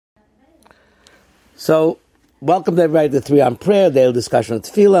So, welcome to everybody to 3 on Prayer, daily discussion of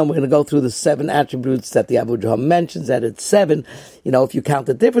Tefillah, and we're going to go through the 7 attributes that the Abu Jaham mentions, that it's 7. You know, if you count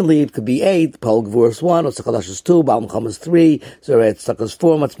it differently, it could be 8, Pol Gvur is 1, Osech Hadash is 2, Baal Mecham is 3, Zorei Tzedakah is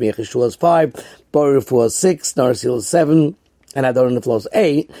 4, Matzmiach Yeshua is 5, Borei Refuah is 6, Nar Seal is 7, and Adon Neflo is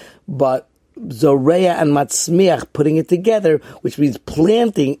 8, but Zoreya and Matzmiach, putting it together, which means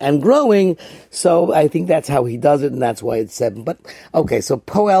planting and growing. So I think that's how he does it, and that's why it's 7. But okay, so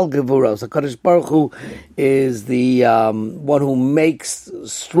Poel Gevuros, HaKadosh Baruch Hu is the one who makes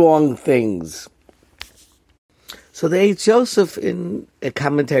strong things. So the Eitz Yosef, in a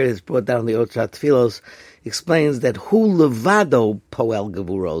commentary that's brought down the Otzat Tfilos, explains that Hu Levado Poel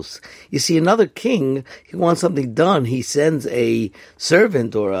Gevuros. You see, another king, he wants something done, he sends a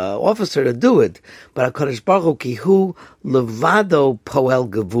servant or an officer to do it. But HaKadosh Baruch Hu Ki Hu Levado Poel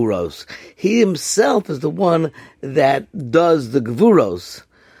Gevuros. He himself is the one that does the Gevuros.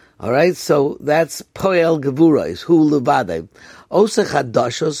 All right, so that's Poel Gevuros, Hu Levado. Osech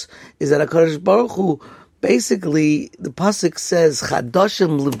Hadashos is that HaKadosh Baruch Hu, basically, the pasuk says,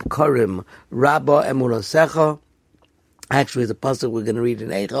 "Chadoshim libkarim rabba emunasecha." Actually, it's a pasuk we're going to read in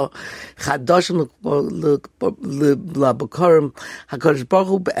Eicha. Chadoshim libkarim. Hakadosh Baruch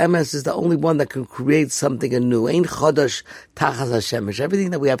Hu be'emes is the only one that can create something anew. Ein chadash tachas hashemesh. Everything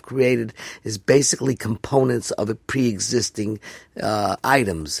that we have created is basically components of a pre-existing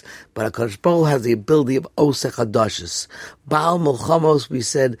items. But HaKadosh Baruch Hu has the ability of osech hadashis. Baal Milchamos, we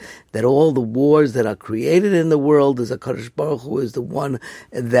said that all the wars that are created in the world is HaKadosh Baruch Hu is the one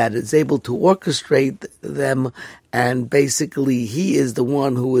that is able to orchestrate them, and basically he is the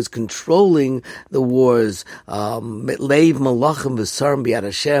one who is controlling the wars. Leiv Malachim V'Sarim B'Yad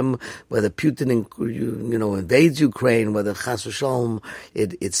Hashem, whether Putin invades Ukraine, whether Chas v'Shalom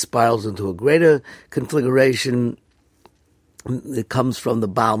it spirals into a greater conflagration. It comes from the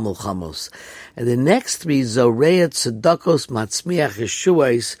Baal Milchamos. And the next 3, Zoreya, Tzedakos, Matzmiach,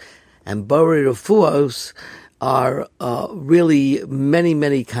 Yeshuas, and Borei Refuos, are really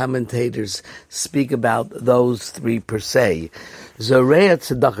many commentators speak about those 3 per se. Zoreya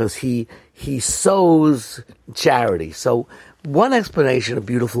Tzedakos, he sows charity. So one explanation, a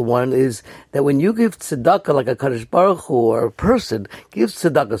beautiful one, is that when you give tzedakah, like a Kadosh Baruch Hu or a person gives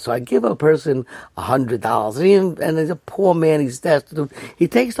tzedakah, so I give a person $100, and there's a poor man, he's destitute, he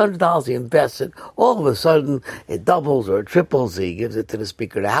takes $100, he invests it, all of a sudden it doubles or it triples, he gives it to the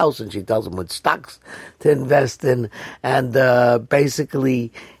Speaker of the House, and she tells him what stocks to invest in, and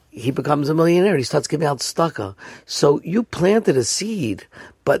basically he becomes a millionaire, he starts giving out tzedakah. So you planted a seed,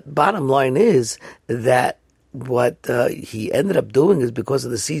 but bottom line is that what he ended up doing is because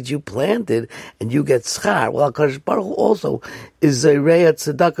of the seeds you planted, and you get schar. Well, HaKadosh Baruch Hu also is Zoreya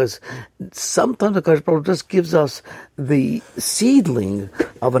Tzedakos. Sometimes HaKadosh Baruch Hu just gives us the seedling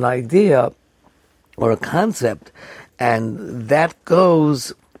of an idea or a concept, and that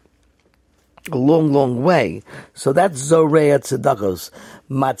goes a long way. So that's Zoreya Tzedakos.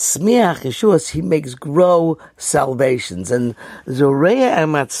 Matzmiach Yeshuas, he makes grow salvations. And Zoreya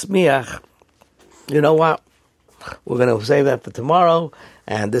and Matzmiach, you know what? We're going to save that for tomorrow.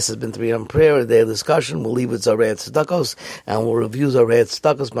 And this has been 3 on Prayer, a daily discussion. We'll leave with Zoreya Tzedakos, and we'll review Zoreya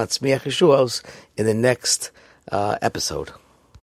Tzedakos, Matzmiach Yeshuos, in the next episode.